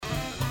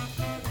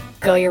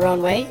Go Your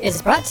Own Way is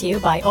brought to you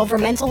by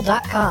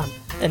Overmental.com,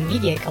 the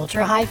media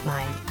culture hive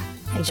mind.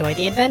 Enjoy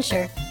the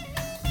adventure.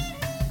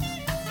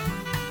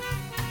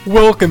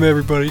 Welcome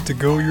everybody to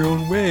Go Your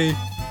Own Way,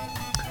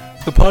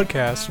 the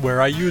podcast where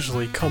I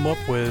usually come up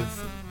with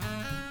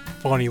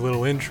funny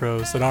little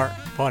intros that aren't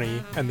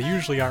funny, and they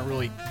usually aren't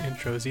really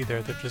intros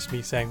either. They're just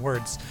me saying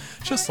words,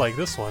 just like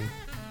this one.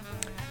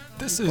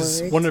 This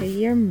is Word one to of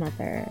your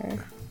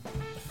mother.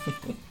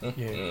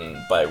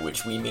 yeah. By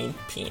which we mean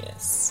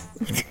penis.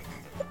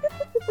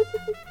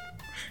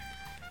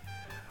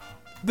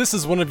 This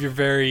is one of your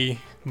very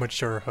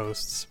mature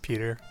hosts,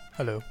 Peter.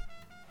 Hello.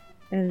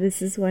 And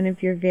this is one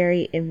of your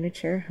very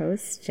immature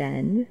hosts,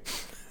 Jen.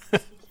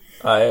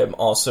 I am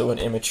also an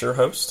immature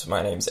host.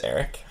 My name's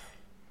Eric.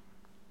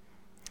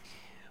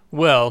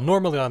 Well,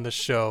 normally on the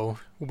show,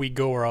 we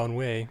go our own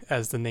way,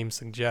 as the name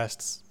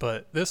suggests,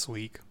 but this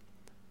week,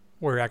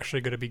 we're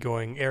actually going to be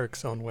going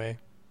Eric's own way,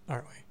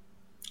 aren't we?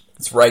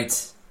 That's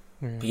right.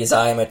 Because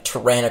I am a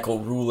tyrannical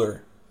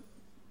ruler.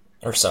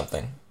 Or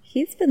something.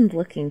 He's been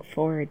looking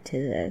forward to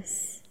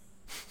this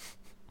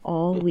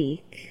all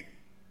week.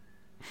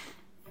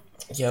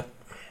 Yep.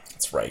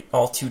 That's right.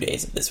 All 2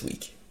 days of this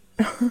week.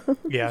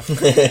 Yeah.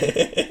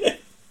 The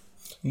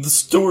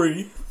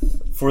story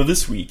for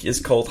this week is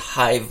called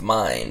Hive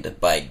Mind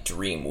by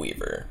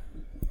Dreamweaver.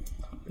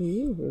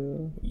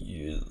 Ooh.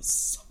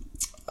 Yes.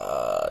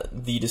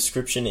 The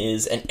description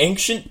is, an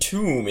ancient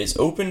tomb is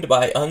opened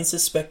by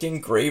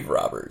unsuspecting grave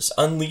robbers,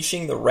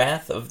 unleashing the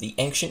wrath of the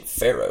ancient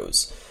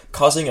pharaohs,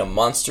 causing a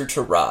monster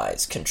to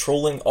rise,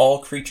 controlling all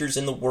creatures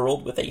in the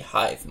world with a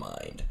hive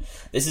mind.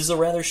 This is a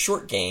rather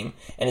short game,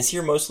 and is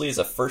here mostly as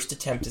a first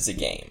attempt as a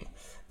game.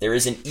 There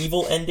is an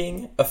evil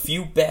ending, a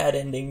few bad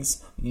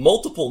endings,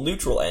 multiple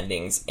neutral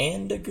endings,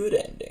 and a good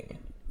ending.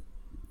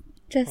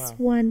 Just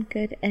one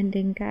good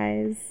ending,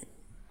 guys.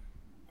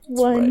 That's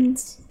One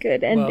right.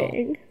 good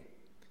ending.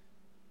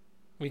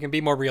 We can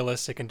be more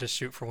realistic and just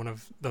shoot for one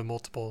of the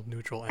multiple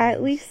neutral endings.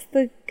 At least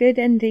the good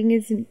ending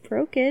isn't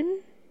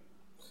broken.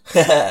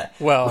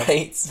 Well,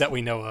 Right. that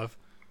we know of.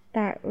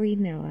 That we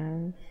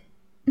know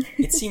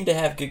It seemed to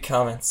have good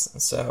comments,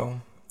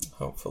 so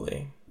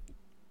hopefully.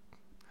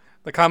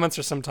 The comments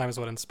are sometimes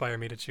what inspire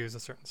me to choose a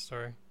certain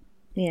story. of.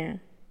 Yeah.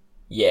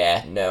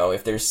 Yeah, no,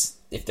 if there's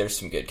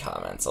some good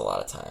comments a lot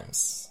of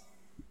times,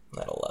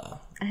 that'll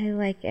I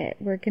like it.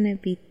 We're gonna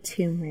be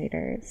Tomb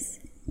Raiders.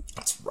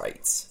 that's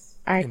right.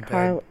 I In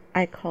call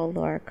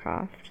Lara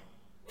Croft.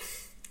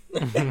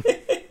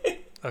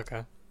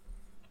 Okay.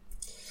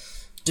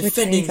 Which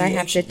means I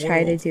have to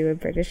try to do a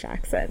British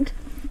accent.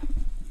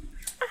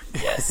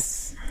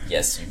 Yes.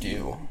 Yes, you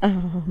do. A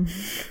that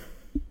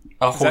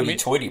mean-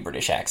 hoity-toity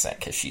British accent,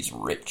 because she's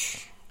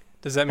rich.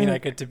 Does that mean I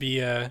get to be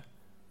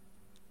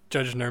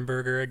Judge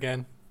Nuremberger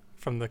again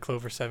from the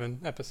Clover 7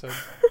 episode?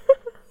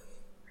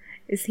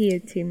 Is he a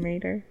Tomb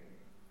Raider?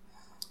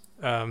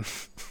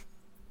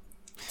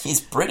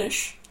 He's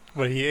British.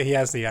 But he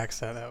has the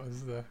accent. That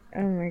was the...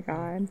 Oh my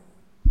god.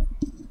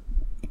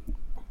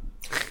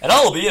 And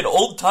I'll be an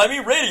old-timey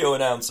radio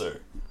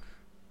announcer.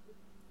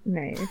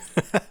 Nice.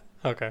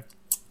 Okay.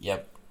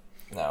 Yep.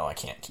 No, I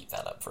can't keep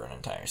that up for an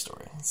entire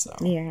story, so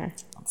Yeah.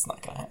 that's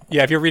not gonna happen.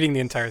 Yeah, if you're reading the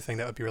entire thing,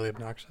 that would be really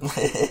obnoxious.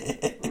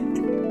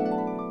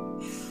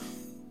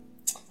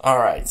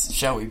 Alright,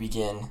 shall we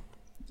begin?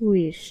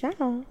 We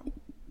shall.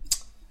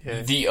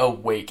 Yeah. The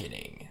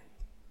Awakening.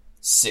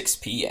 6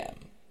 p.m.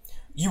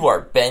 You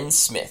are Ben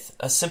Smith,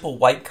 a simple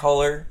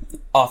white-collar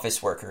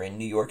office worker in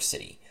New York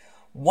City.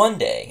 One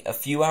day, a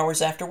few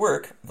hours after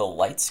work, the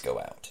lights go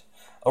out.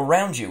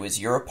 Around you is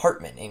your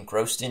apartment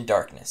engrossed in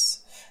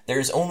darkness. There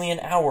is only an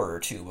hour or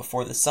two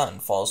before the sun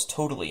falls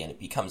totally and it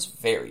becomes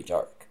very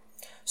dark.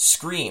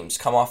 Screams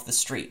come off the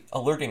street,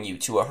 alerting you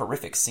to a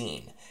horrific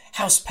scene.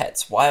 House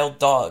pets, wild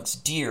dogs,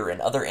 deer,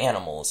 and other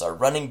animals are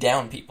running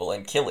down people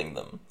and killing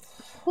them.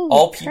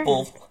 Holy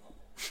crap.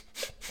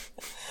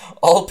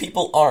 All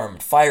people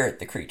armed fire at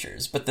the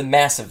creatures, but the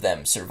mass of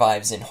them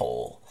survives in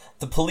whole.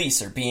 The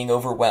police are being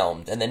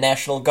overwhelmed, and the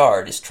National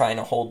Guard is trying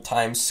to hold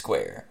Times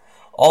Square.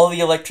 All the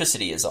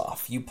electricity is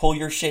off. You pull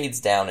your shades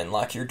down and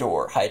lock your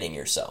door, hiding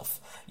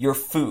yourself. Your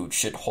food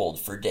should hold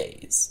for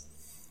days.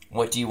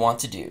 What do you want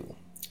to do?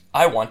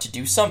 I want to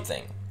do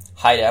something.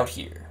 Hide out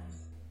here.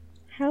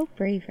 How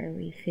brave are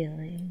we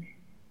feeling?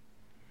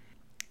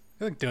 I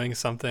feel like doing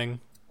something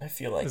I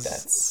feel like is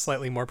that's...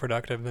 slightly more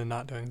productive than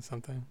not doing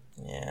something.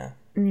 Yeah.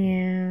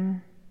 Yeah.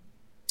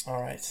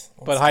 Alright.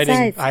 But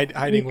hiding Besides,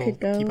 hiding we will could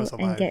go keep us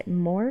and alive. get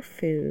more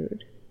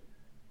food.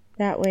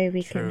 That way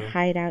we True. can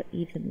hide out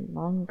even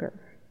longer.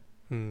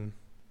 Hmm.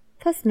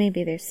 Plus,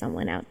 maybe there's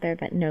someone out there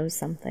that knows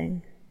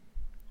something.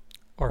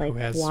 Or Like who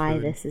has why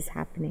food. this is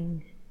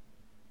happening.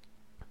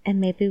 And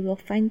maybe we'll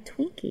find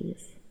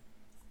Twinkies.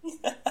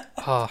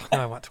 Oh,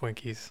 now I want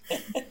Twinkies.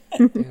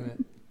 Damn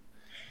it.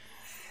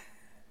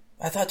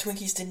 I thought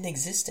Twinkies didn't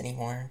exist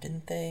anymore,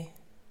 didn't they?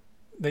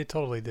 They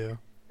totally do.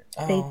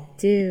 Oh. They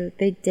do.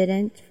 They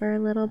didn't for a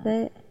little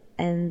bit.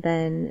 And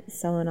then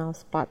someone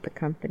else bought the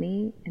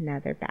company. And now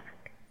they're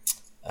back.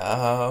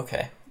 Oh,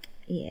 okay.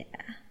 Yeah.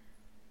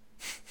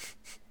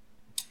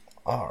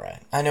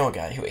 Alright. I know a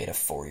guy who ate a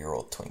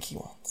 4-year-old Twinkie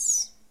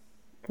once.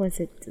 Was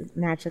it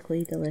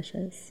magically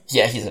delicious?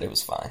 Yeah, he said it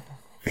was fine.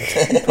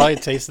 Probably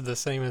tasted the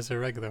same as a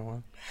regular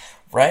one.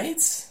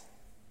 Right?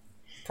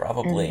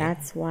 Probably. And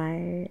that's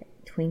why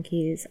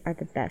Twinkies are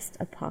the best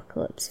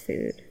apocalypse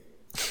food.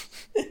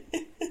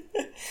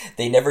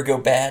 They never go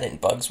bad and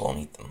bugs won't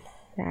eat them.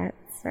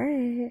 That's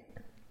right.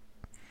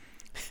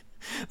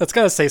 That's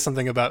gotta say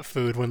something about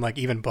food when, like,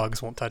 even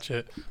bugs won't touch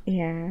it.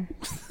 Yeah.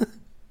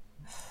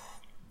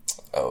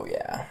 Oh,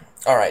 yeah.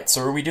 Alright,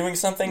 so are we doing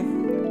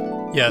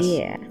something? Yes.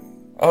 Yeah.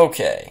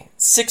 Okay.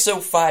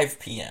 6:05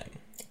 p.m.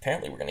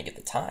 Apparently we're gonna get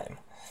the time.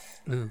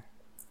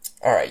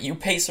 Alright, you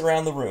pace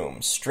around the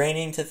room,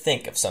 straining to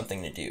think of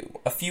something to do.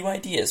 A few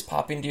ideas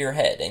pop into your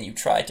head, and you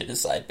try to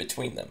decide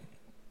between them.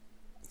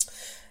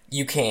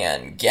 You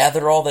can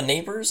gather all the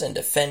neighbors and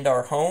defend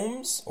our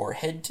homes, or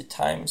head to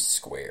Times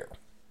Square.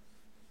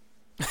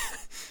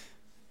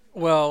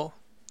 Well,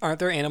 aren't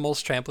there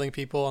animals trampling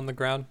people on the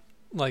ground,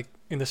 like,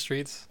 in the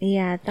streets?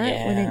 Yeah, that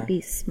Yeah. wouldn't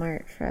be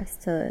smart for us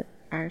to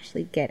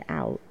actually get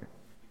out.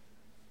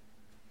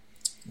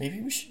 Maybe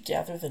we should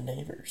gather the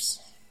neighbors.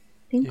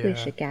 I think we Yeah.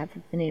 should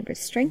gather the neighbors.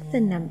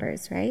 Strengthen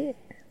numbers, right?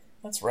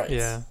 That's right.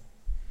 Yeah.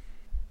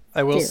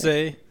 I will Do it.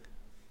 say,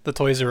 the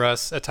Toys R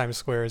Us at Times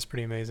Square is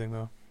pretty amazing,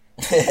 though.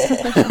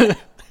 I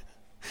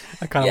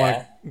kind of Yeah.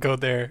 want to go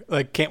there.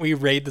 Like, can't we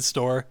raid the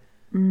store,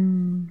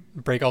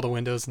 break all the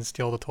windows, and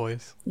steal the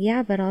toys?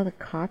 Yeah, but all the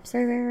cops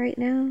are there right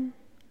now.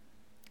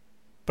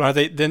 But are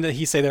they? Didn't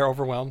he say they're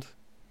overwhelmed?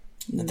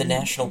 The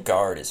National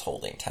Guard is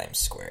holding Times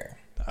Square.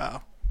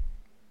 Oh,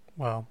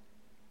 well,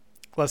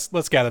 let's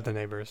gather the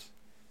neighbors.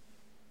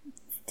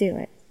 Let's do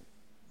it.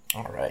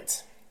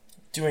 Alright.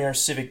 Doing our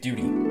civic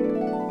duty.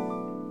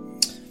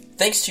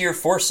 Thanks to your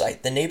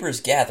foresight, the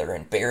neighbors gather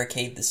and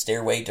barricade the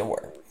stairway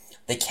door.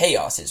 The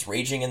chaos is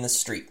raging in the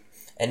street,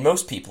 and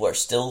most people are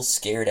still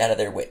scared out of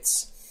their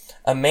wits.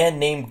 A man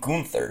named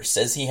Gunther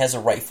says he has a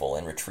rifle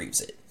and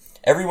retrieves it.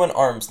 Everyone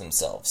arms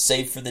themselves,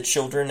 save for the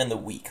children and the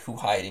weak who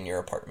hide in your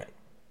apartment.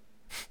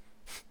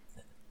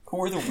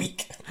 Who are the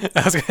weak?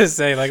 I was gonna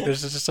say, like,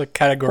 there's just a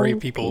category of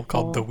Old people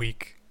called the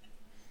weak.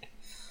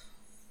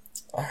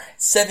 Alright,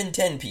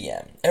 7:10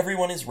 p.m.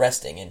 Everyone is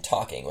resting and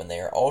talking when they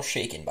are all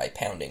shaken by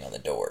pounding on the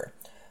door.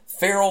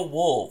 Feral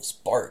wolves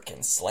bark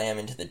and slam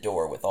into the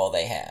door with all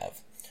they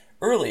have.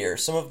 Earlier,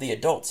 some of the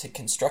adults had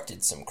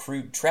constructed some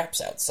crude traps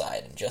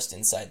outside and just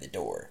inside the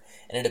door,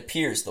 and it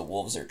appears the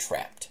wolves are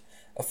trapped.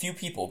 A few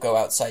people go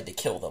outside to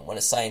kill them when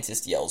a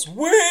scientist yells,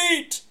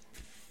 "Wait!"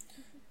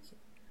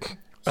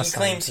 He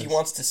claims he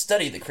wants to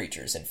study the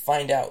creatures and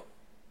find out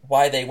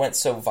why they went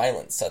so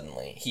violent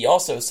suddenly. He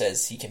also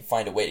says he can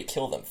find a way to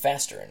kill them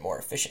faster and more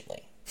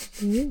efficiently.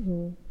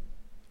 Ooh.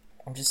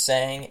 I'm just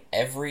saying,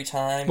 every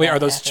time. Wait, that are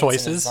those happens in a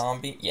choices?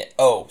 zombie, yeah.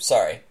 Oh,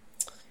 sorry.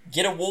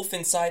 Get a wolf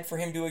inside for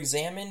him to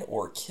examine,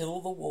 or kill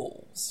the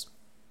wolves.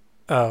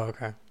 Oh,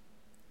 okay.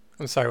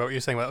 I'm sorry. What were you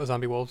saying about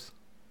zombie wolves?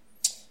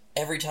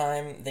 Every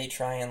time they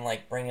try and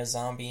bring a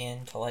zombie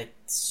in to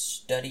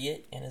study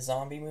it in a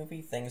zombie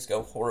movie, things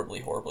go horribly,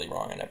 horribly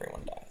wrong, and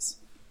everyone dies.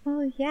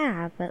 Well,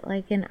 yeah, but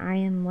like in I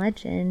Am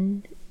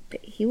Legend,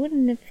 he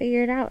wouldn't have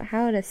figured out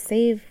how to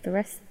save the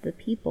rest of the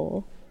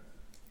people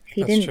if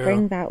he That's didn't true.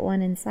 bring that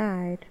one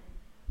inside.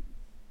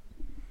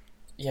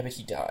 Yeah, but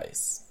he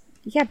dies.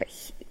 Yeah,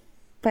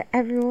 but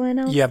everyone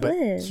else Yeah, but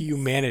lives.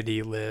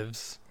 humanity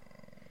lives.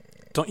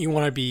 Don't you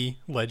want to be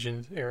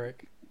Legend,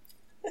 Eric?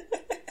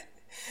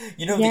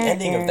 You know, Yeah, the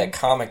ending of that Eric.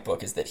 comic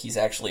book is that he's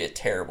actually a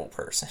terrible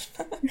person.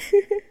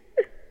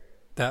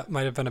 That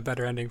might have been a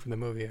better ending for the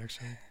movie,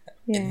 actually.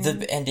 Yeah.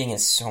 The ending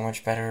is so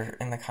much better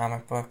in the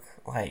comic book,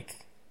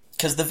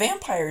 because the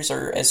vampires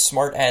are as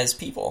smart as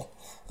people.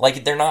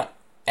 They're not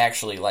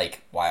actually,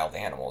 wild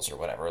animals or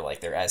whatever.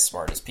 They're as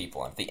smart as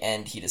people. And at the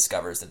end, he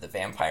discovers that the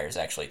vampires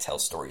actually tell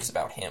stories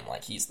about him,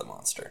 like he's the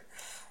monster.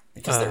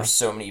 Because there are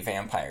so many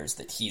vampires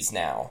that he's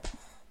now,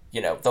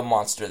 the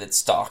monster that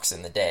stalks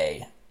in the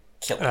day,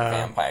 killing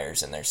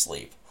vampires in their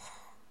sleep.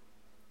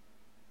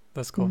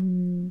 That's cool.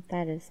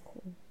 That is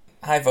cool.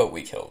 I vote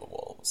we kill the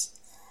wolves.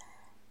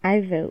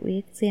 I vote we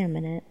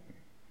examine it.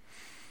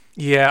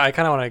 Yeah, I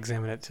kind of want to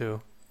examine it,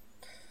 too.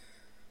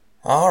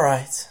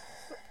 Alright.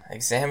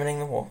 Examining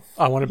the wolf.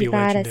 I want to be You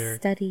gotta legendary.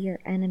 study your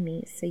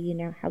enemy so you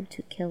know how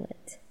to kill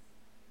it.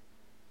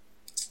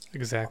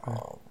 Exactly.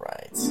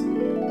 Alright.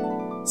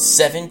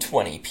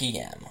 7:20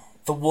 p.m.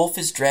 The wolf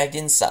is dragged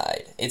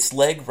inside, its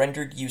leg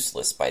rendered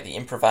useless by the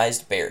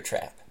improvised bear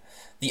trap.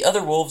 The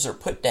other wolves are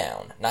put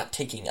down, not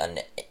taking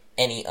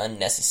any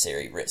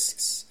unnecessary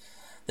risks.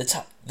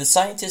 The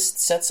scientist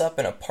sets up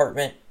an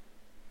apartment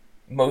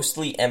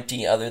mostly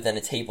empty other than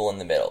a table in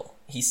the middle.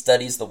 He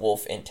studies the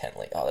wolf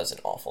intently. Oh, that's an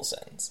awful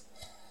sentence.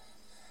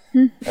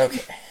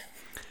 Okay.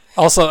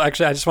 Also,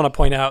 actually, I just want to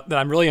point out that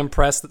I'm really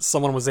impressed that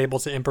someone was able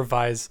to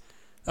improvise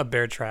a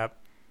bear trap.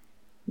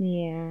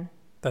 Yeah.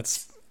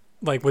 That's,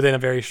 within a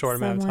very short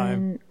amount of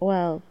time.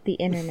 Well, the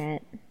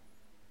internet.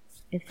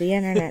 If the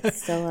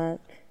internet's still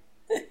up,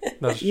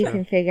 That's you true.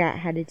 can figure out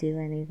how to do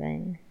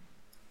anything.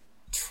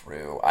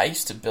 True. I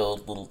used to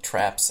build little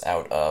traps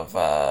out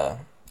of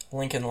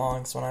Lincoln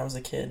Logs when I was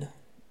a kid.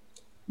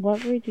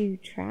 What were you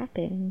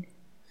trapping?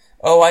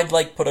 Oh, I'd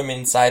like put them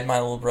inside my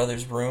little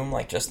brother's room,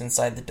 like just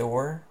inside the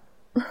door,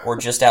 or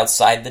just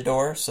outside the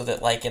door, so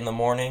that like in the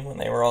morning when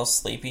they were all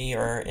sleepy,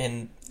 or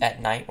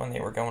at night when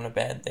they were going to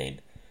bed,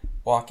 they'd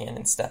walk in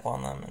and step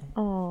on them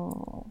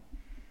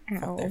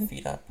and fuck their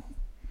feet up.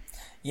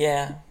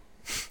 Yeah,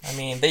 I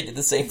mean they did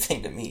the same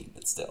thing to me,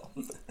 but still.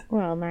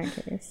 Well, in that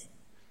case.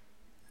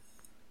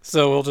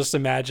 So we'll just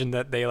imagine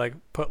that they like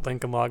put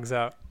Lincoln Logs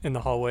out in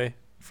the hallway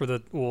for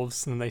the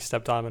wolves, and they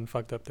stepped on them and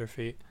fucked up their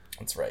feet.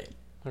 That's right.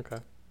 Okay.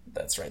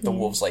 That's right. The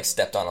wolves like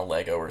stepped on a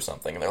Lego or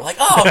something, and they're like,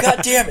 "Oh,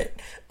 god damn it!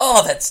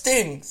 Oh, that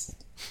stings."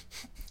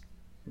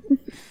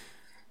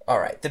 All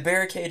right, the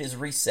barricade is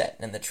reset,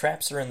 and the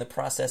traps are in the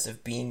process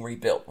of being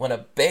rebuilt when a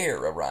bear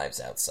arrives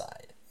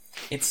outside.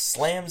 It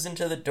slams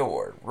into the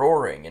door,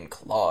 roaring and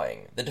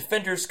clawing. The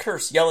defenders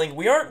curse, yelling,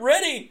 "We aren't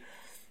ready!"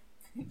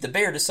 The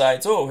bear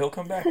decides, "Oh, he'll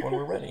come back when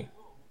we're ready."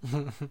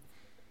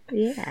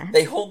 Yeah.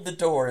 They hold the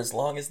door as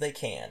long as they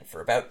can, for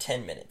about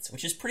 10 minutes,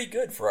 which is pretty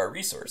good for our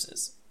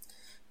resources.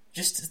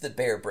 Just as the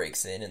bear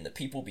breaks in and the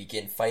people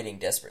begin fighting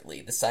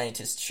desperately, the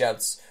scientist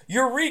shouts,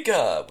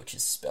 "Eureka!" which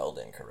is spelled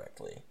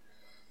incorrectly.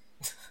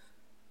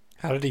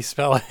 How did he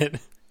spell it?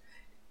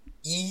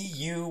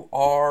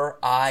 Eurika.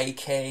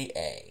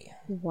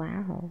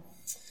 Wow.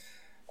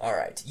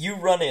 Alright, you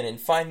run in and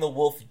find the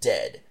wolf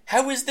dead.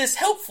 How is this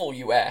helpful,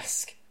 you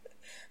ask?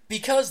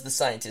 Because, the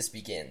scientist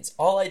begins,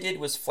 all I did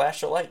was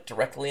flash a light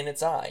directly in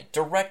its eye.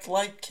 Direct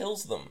light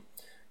kills them.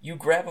 You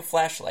grab a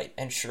flashlight,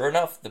 and sure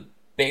enough, the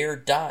bear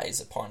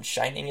dies upon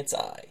shining its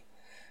eye.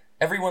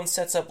 Everyone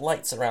sets up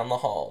lights around the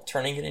hall,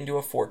 turning it into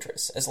a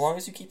fortress. As long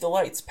as you keep the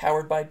lights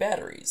powered by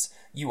batteries,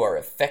 you are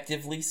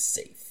effectively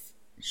safe.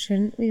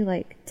 Shouldn't we,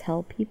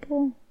 tell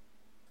people?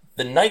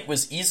 The night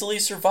was easily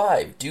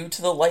survived due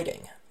to the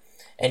lighting,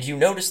 and you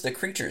notice the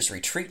creatures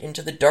retreat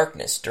into the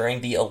darkness during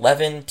the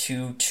 11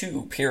 to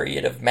 2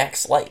 period of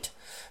max light.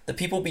 The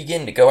people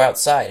begin to go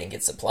outside and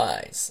get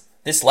supplies.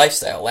 This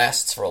lifestyle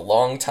lasts for a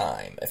long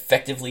time,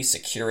 effectively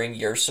securing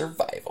your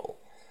survival.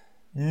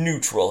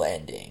 Neutral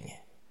ending.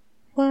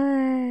 What?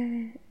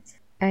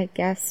 I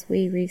guess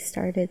we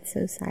restarted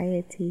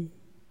society.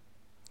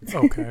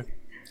 Okay.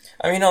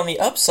 I mean, on the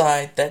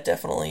upside, that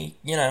definitely,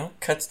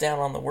 cuts down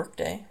on the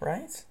workday,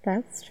 right?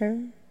 That's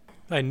true.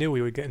 I knew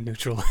we would get a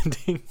neutral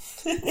ending.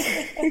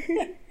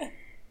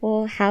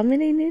 Well, how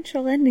many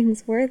neutral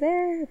endings were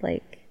there?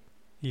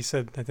 You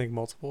said, I think,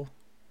 multiple.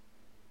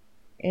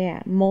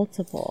 Yeah,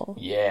 multiple.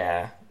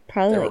 Yeah.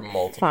 Probably there were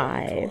multiple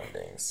 5 neutral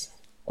endings.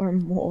 or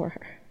more.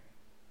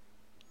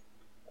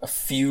 A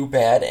few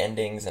bad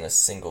endings and a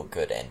single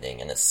good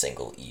ending and a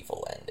single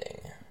evil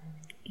ending.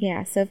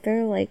 Yeah, so if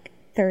there are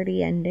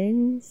 30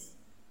 endings,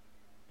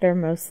 they're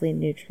mostly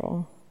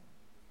neutral.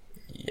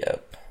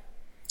 Yep.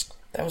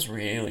 That was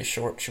really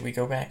short. Should we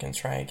go back and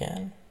try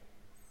again?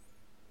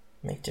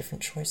 Make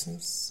different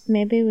choices?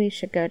 Maybe we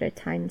should go to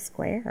Times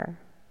Square.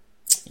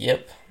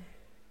 Yep.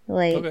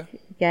 Okay.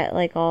 Get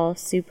all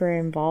super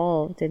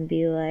involved and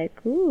be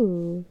like,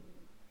 ooh.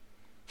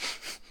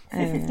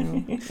 I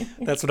don't know.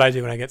 That's what I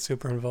do when I get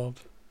super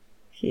involved.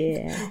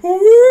 Yeah.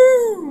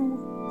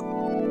 Woo!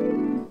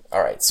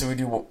 Alright, so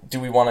do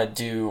we want to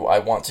do I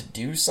want to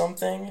do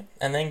something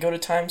and then go to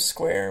Times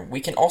Square? We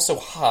can also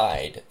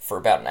hide for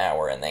about an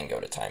hour and then go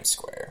to Times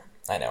Square.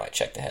 I know, I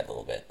checked ahead a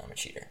little bit. I'm a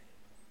cheater.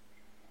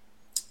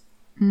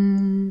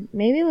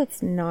 Maybe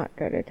let's not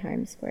go to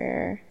Times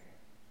Square.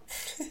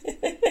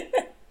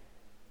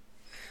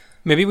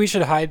 Maybe we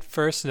should hide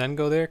first and then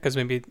go there, because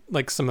maybe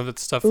some of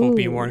its stuff will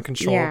be more in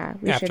control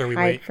after we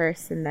hide wait.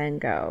 first and then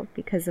go,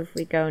 because if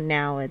we go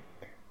now,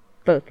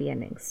 both the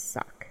endings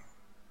suck.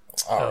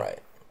 Alright.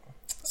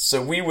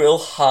 So we will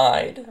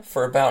hide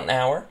for about an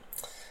hour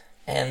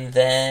and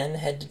then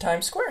head to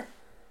Times Square.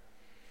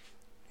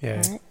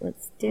 Yeah. Alright,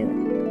 let's do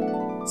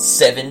it.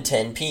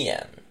 7:10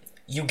 p.m.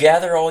 You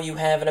gather all you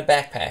have in a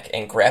backpack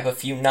and grab a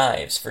few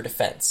knives for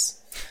defense.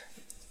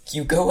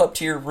 You go up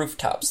to your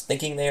rooftops,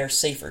 thinking they are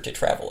safer to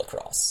travel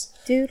across.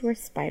 Dude, we're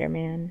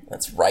Spider-Man.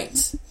 That's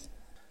right.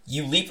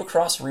 You leap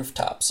across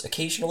rooftops,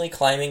 occasionally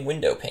climbing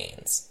window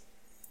panes.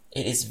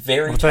 It is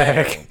very What the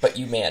heck? tiring, but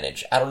you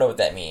manage. I don't know what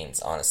that means,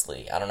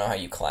 honestly. I don't know how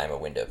you climb a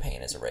window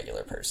pane as a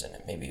regular person.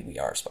 Maybe we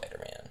are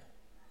Spider-Man.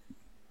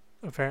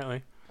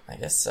 Apparently. I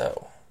guess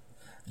so.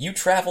 You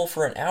travel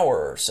for an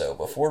hour or so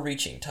before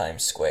reaching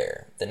Times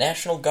Square. The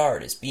National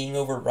Guard is being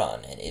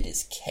overrun, and it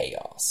is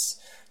chaos.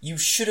 You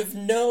should have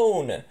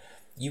known!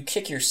 You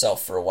kick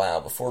yourself for a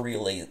while before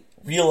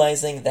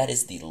realizing that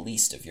is the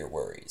least of your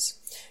worries.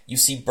 You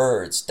see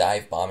birds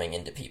dive bombing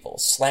into people,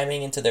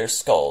 slamming into their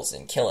skulls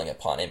and killing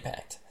upon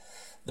impact.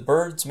 The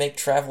birds make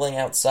traveling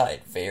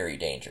outside very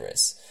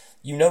dangerous.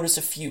 You notice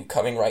a few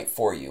coming right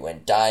for you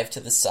and dive to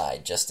the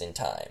side just in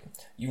time.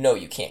 You know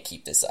you can't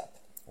keep this up.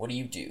 What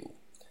do?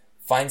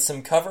 Find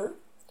some cover?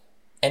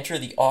 Enter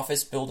the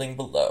office building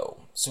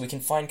below. So we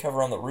can find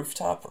cover on the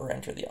rooftop or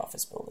enter the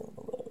office building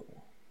below.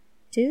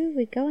 Dude,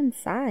 we go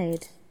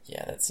inside.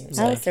 Yeah, that seems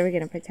How like... else are we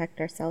going to protect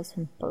ourselves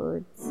from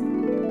birds?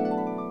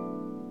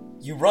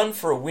 You run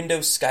for a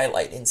window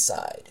skylight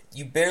inside.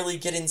 You barely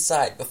get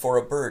inside before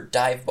a bird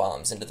dive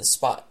bombs into the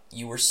spot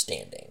you were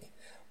standing.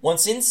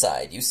 Once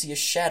inside, you see a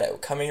shadow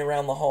coming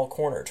around the hall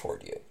corner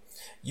toward you.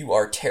 You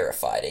are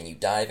terrified and you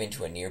dive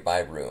into a nearby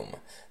room.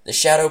 The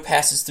shadow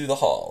passes through the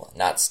hall,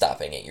 not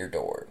stopping at your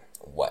door.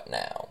 What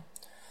now?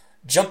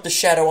 Jump the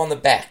shadow on the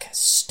back,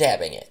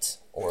 stabbing it,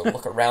 or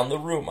look around the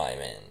room I'm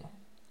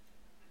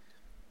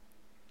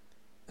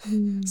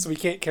in. So we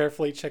can't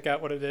carefully check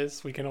out what it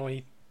is. We can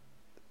only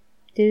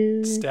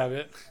Do stab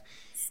it.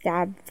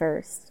 stab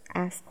first,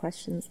 ask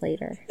questions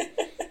later.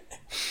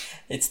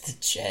 It's the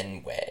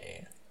Jen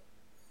way.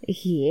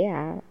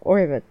 Yeah,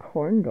 or the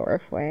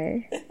Korndorf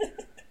way.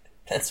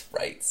 That's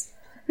right.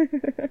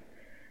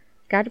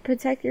 Gotta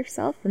protect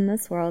yourself in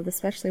this world,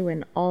 especially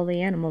when all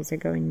the animals are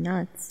going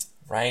nuts.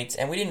 Right,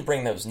 and we didn't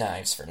bring those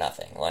knives for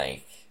nothing,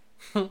 like...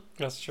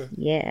 That's true.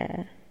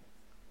 Yeah.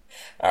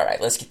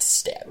 Alright, let's get to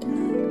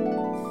stabbing.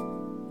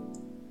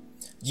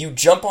 You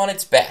jump on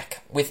its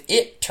back, with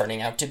it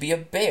turning out to be a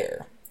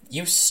bear.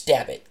 You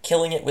stab it,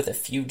 killing it with a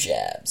few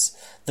jabs.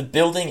 The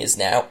building is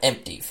now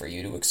empty for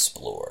you to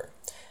explore.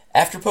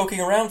 After poking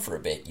around for a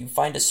bit, you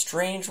find a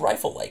strange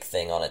rifle-like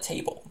thing on a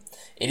table.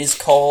 It is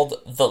called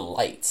the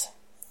Light.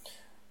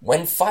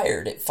 When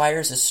fired, it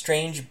fires a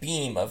strange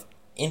beam of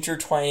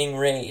intertwining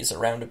rays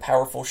around a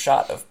powerful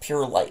shot of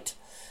pure light.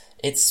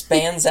 It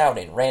spans out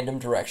in random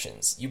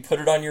directions. You put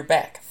it on your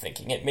back,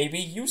 thinking it may be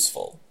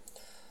useful.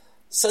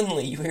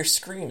 Suddenly, you hear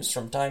screams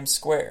from Times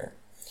Square.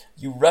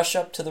 You rush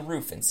up to the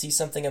roof and see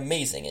something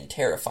amazing and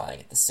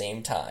terrifying at the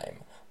same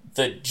time.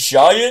 The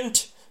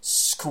giant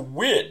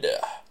squid!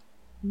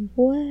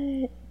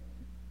 What?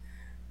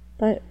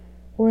 But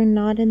we're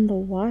not in the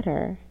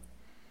water.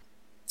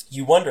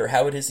 You wonder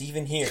how it is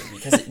even here,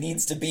 because it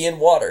needs to be in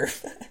water.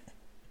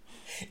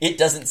 It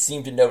doesn't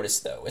seem to notice,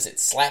 though, as it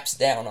slaps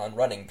down on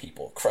running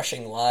people,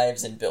 crushing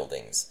lives and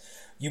buildings.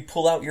 You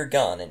pull out your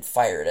gun and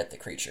fire it at the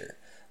creature.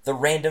 The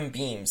random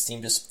beams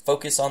seem to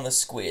focus on the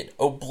squid,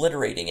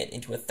 obliterating it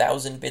into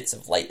 1,000 bits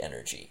of light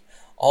energy.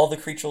 All the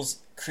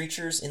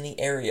creatures in the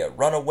area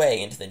run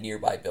away into the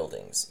nearby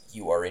buildings.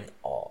 You are in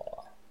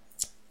awe.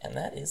 And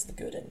that is the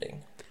good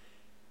ending.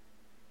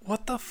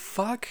 What the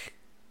fuck?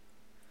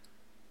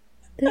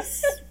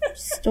 This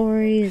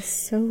story is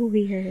so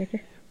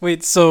weird.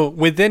 Wait, so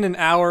within an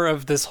hour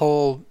of this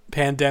whole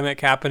pandemic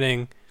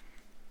happening,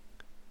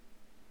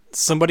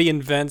 somebody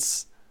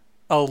invents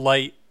a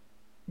light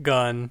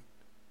gun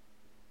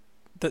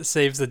that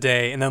saves the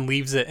day and then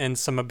leaves it in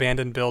some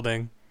abandoned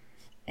building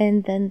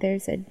And then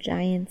there's a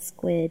giant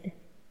squid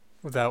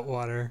without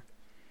water.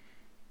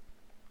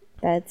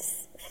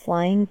 that's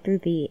flying through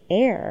the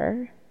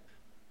air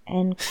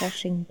and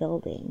crushing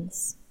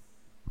buildings.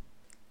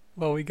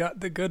 Well, we got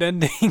the good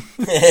ending.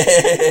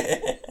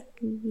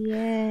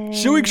 Yeah.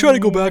 Should we try to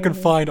go back and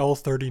find all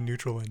 30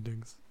 neutral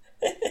endings?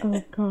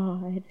 Oh,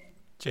 God.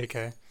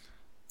 JK.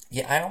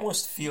 Yeah, I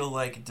almost feel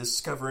like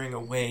discovering a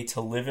way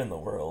to live in the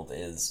world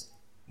is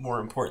more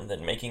important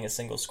than making a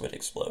single squid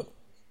explode.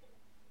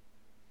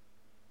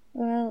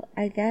 Well,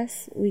 I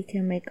guess we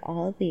can make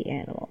all the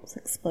animals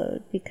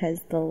explode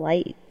because the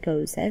light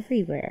goes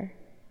everywhere.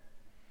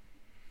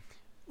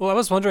 Well, I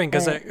was wondering,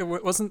 because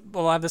Right. wasn't a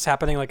lot of this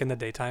happening like in the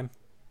daytime?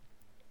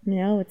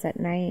 No, it's at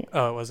night.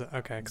 Oh, it wasn't?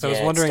 Okay. Because I Yeah, was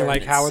it wondering, started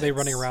like, at how are they 6.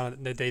 running around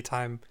in the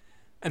daytime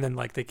and then,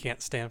 like, they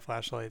can't stand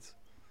flashlights?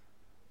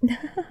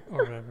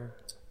 Or whatever.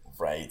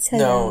 Right. Ta-da.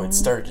 No, it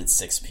started at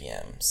 6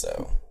 p.m.,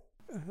 so...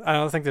 I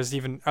don't think there's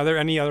even... Are there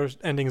any other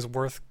endings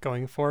worth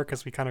going for?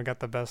 Because we kind of got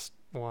the best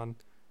one.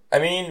 I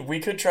mean, we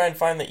could try and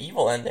find the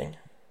evil ending.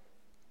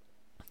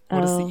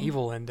 What is Oh. the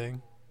evil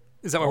ending?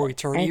 Is that where we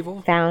turn I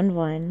evil? found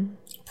one.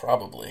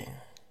 Probably.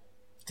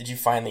 Did you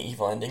find the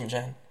evil ending,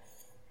 Jen?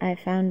 I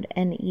found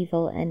an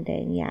evil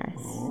ending, yes.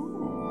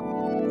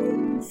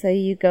 So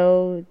you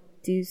go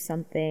do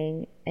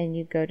something and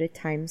you go to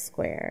Times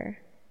Square.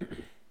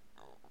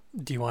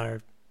 Do you want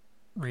to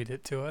read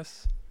it to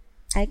us?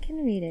 I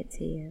can read it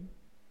to you.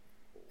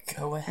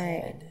 Go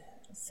ahead.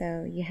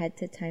 So you head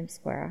to Times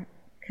Square.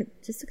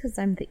 Just because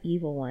I'm the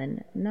evil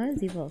one. I'm not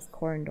as evil as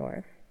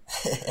Korndorf.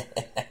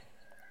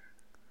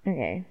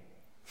 Okay.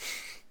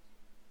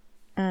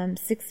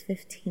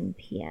 6:15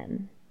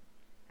 p.m.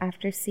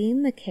 After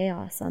seeing the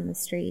chaos on the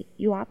street,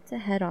 you opt to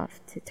head off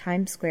to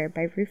Times Square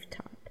by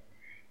rooftop.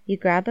 You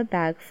grab a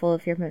bag full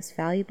of your most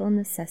valuable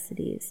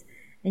necessities,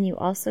 and you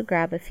also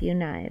grab a few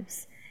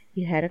knives.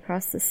 You head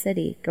across the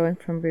city, going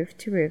from roof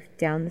to roof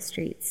down the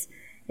streets.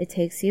 It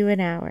takes you an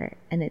hour,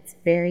 and it's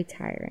very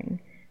tiring,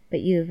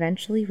 but you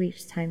eventually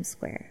reach Times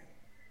Square.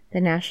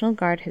 The National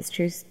Guard has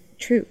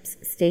troops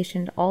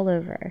stationed all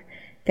over.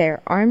 They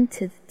are armed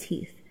to the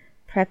teeth,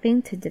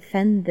 prepping to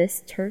defend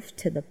this turf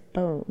to the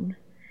bone.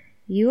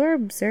 You are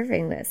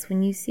observing this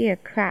when you see a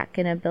crack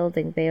in a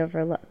building they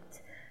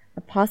overlooked,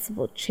 a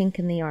possible chink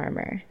in the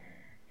armor.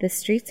 The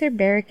streets are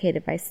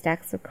barricaded by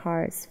stacks of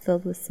cars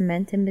filled with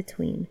cement in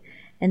between,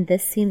 and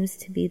this seems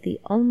to be the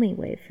only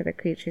way for the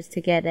creatures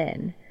to get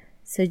in.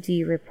 So do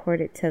you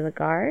report it to the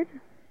guard,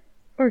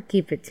 Or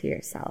keep it to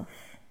yourself.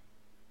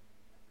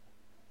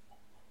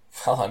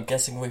 Well, I'm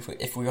guessing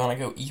if we want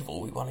to go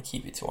evil, we want to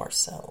keep it to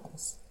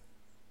ourselves.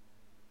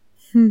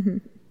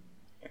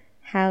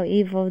 How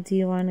evil do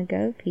you want to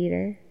go,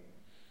 Peter?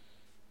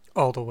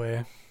 All the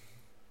way.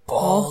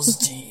 Balls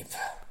deep.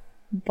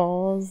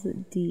 Balls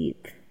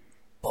deep.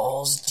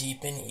 Balls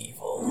deep in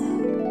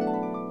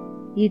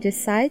evil. You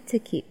decide to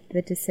keep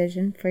the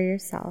decision for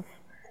yourself,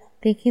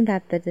 thinking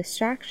that the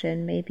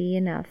distraction may be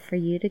enough for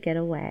you to get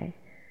away.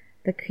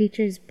 The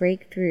creatures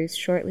break through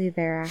shortly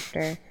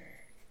thereafter,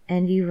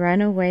 and you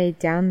run away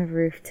down the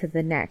roof to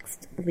the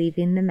next,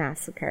 leaving the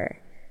massacre.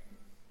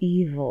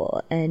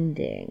 Evil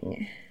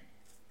ending.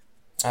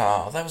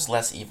 Oh, that was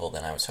less evil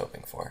than I was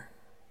hoping for.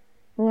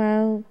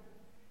 Well,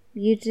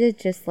 you did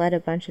just let a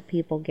bunch of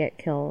people get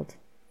killed.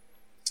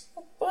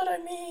 But I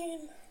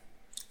mean...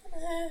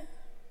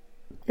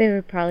 They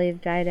would probably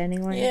have died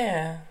anyway.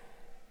 Yeah.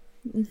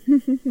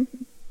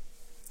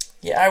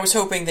 Yeah, I was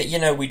hoping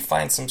that, we'd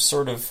find some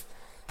sort of,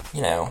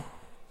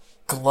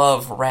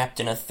 glove wrapped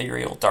in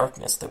ethereal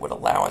darkness that would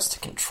allow us to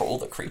control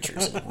the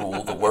creatures and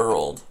rule the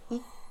world.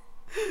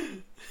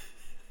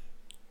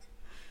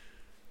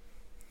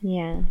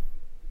 Yeah.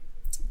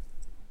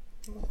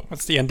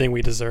 That's the ending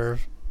we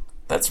deserve.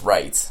 That's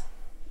right.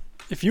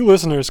 If you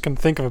listeners can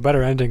think of a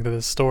better ending to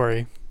this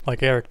story,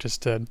 like Eric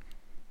just did,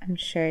 I'm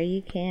sure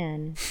you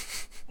can.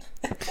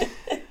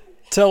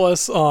 tell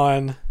us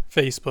on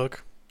Facebook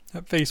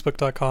at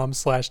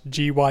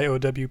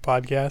facebook.com/GYOW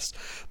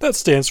podcast. That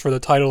stands for the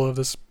title of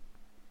this,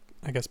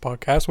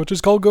 podcast, which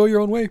is called Go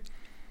Your Own Way.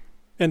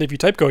 And if you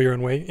type Go Your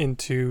Own Way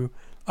into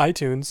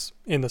iTunes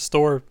in the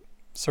store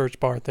search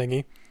bar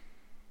thingy,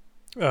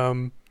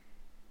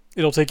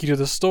 it'll take you to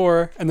the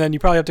store, and then you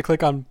probably have to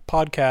click on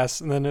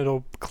podcasts, and then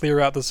it'll clear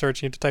out the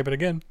search. You have to type it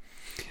again.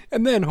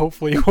 And then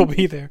hopefully it will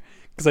be there.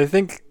 Because I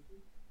think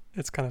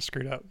it's kind of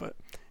screwed up, but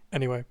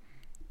anyway.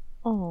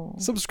 Oh.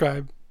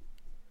 Subscribe.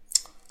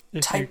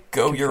 Type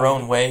Go Your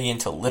Own Way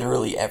into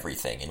literally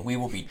everything, and we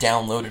will be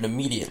downloaded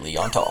immediately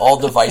onto all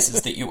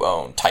devices that you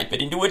own. Type it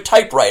into a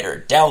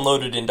typewriter.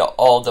 Download it into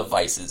all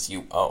devices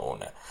you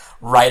own.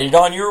 Write it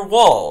on your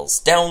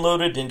walls.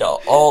 Download it into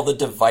all the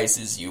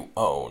devices you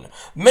own.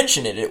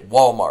 Mention it at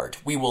Walmart.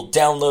 We will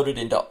download it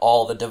into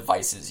all the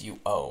devices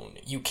you own.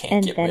 You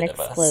can't get rid of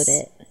us. And then explode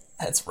it.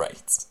 That's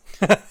right.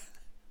 I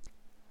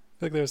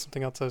think there was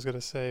something else I was going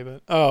to say,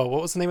 but... Oh,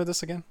 what was the name of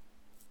this again?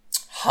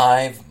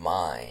 Hive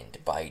Mind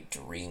by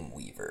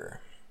Dreamweaver.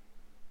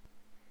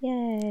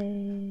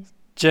 Yay.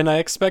 Jen, I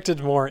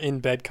expected more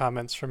in-bed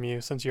comments from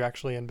you since you're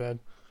actually in bed.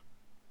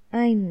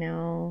 I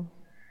know.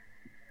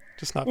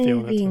 Just not Maybe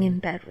feeling it being today. in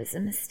bed was a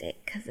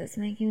mistake because it's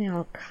making me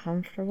all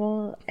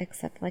comfortable,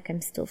 except like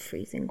I'm still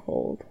freezing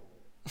cold.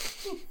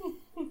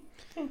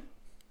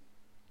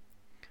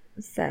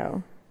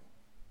 So,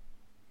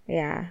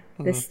 yeah,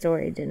 this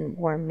story didn't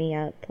warm me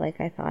up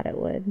like I thought it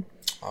would.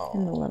 Oh,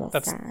 I'm a little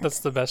sad. That's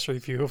the best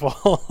review of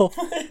all.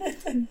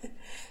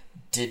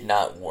 did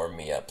not warm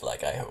me up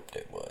like I hoped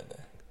it would.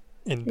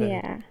 In bed.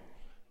 Yeah,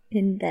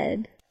 in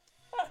bed.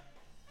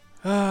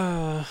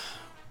 Alright,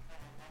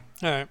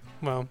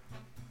 well,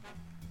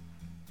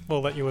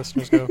 we'll let you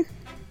listeners go.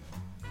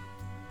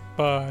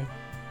 Bye.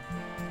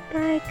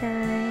 Bye,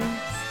 guys.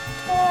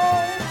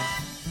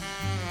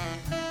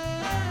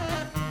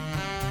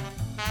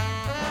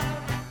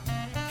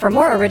 For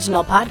more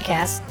original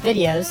podcasts,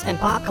 videos, and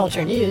pop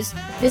culture news,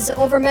 visit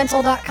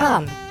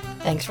overmental.com.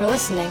 Thanks for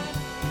listening.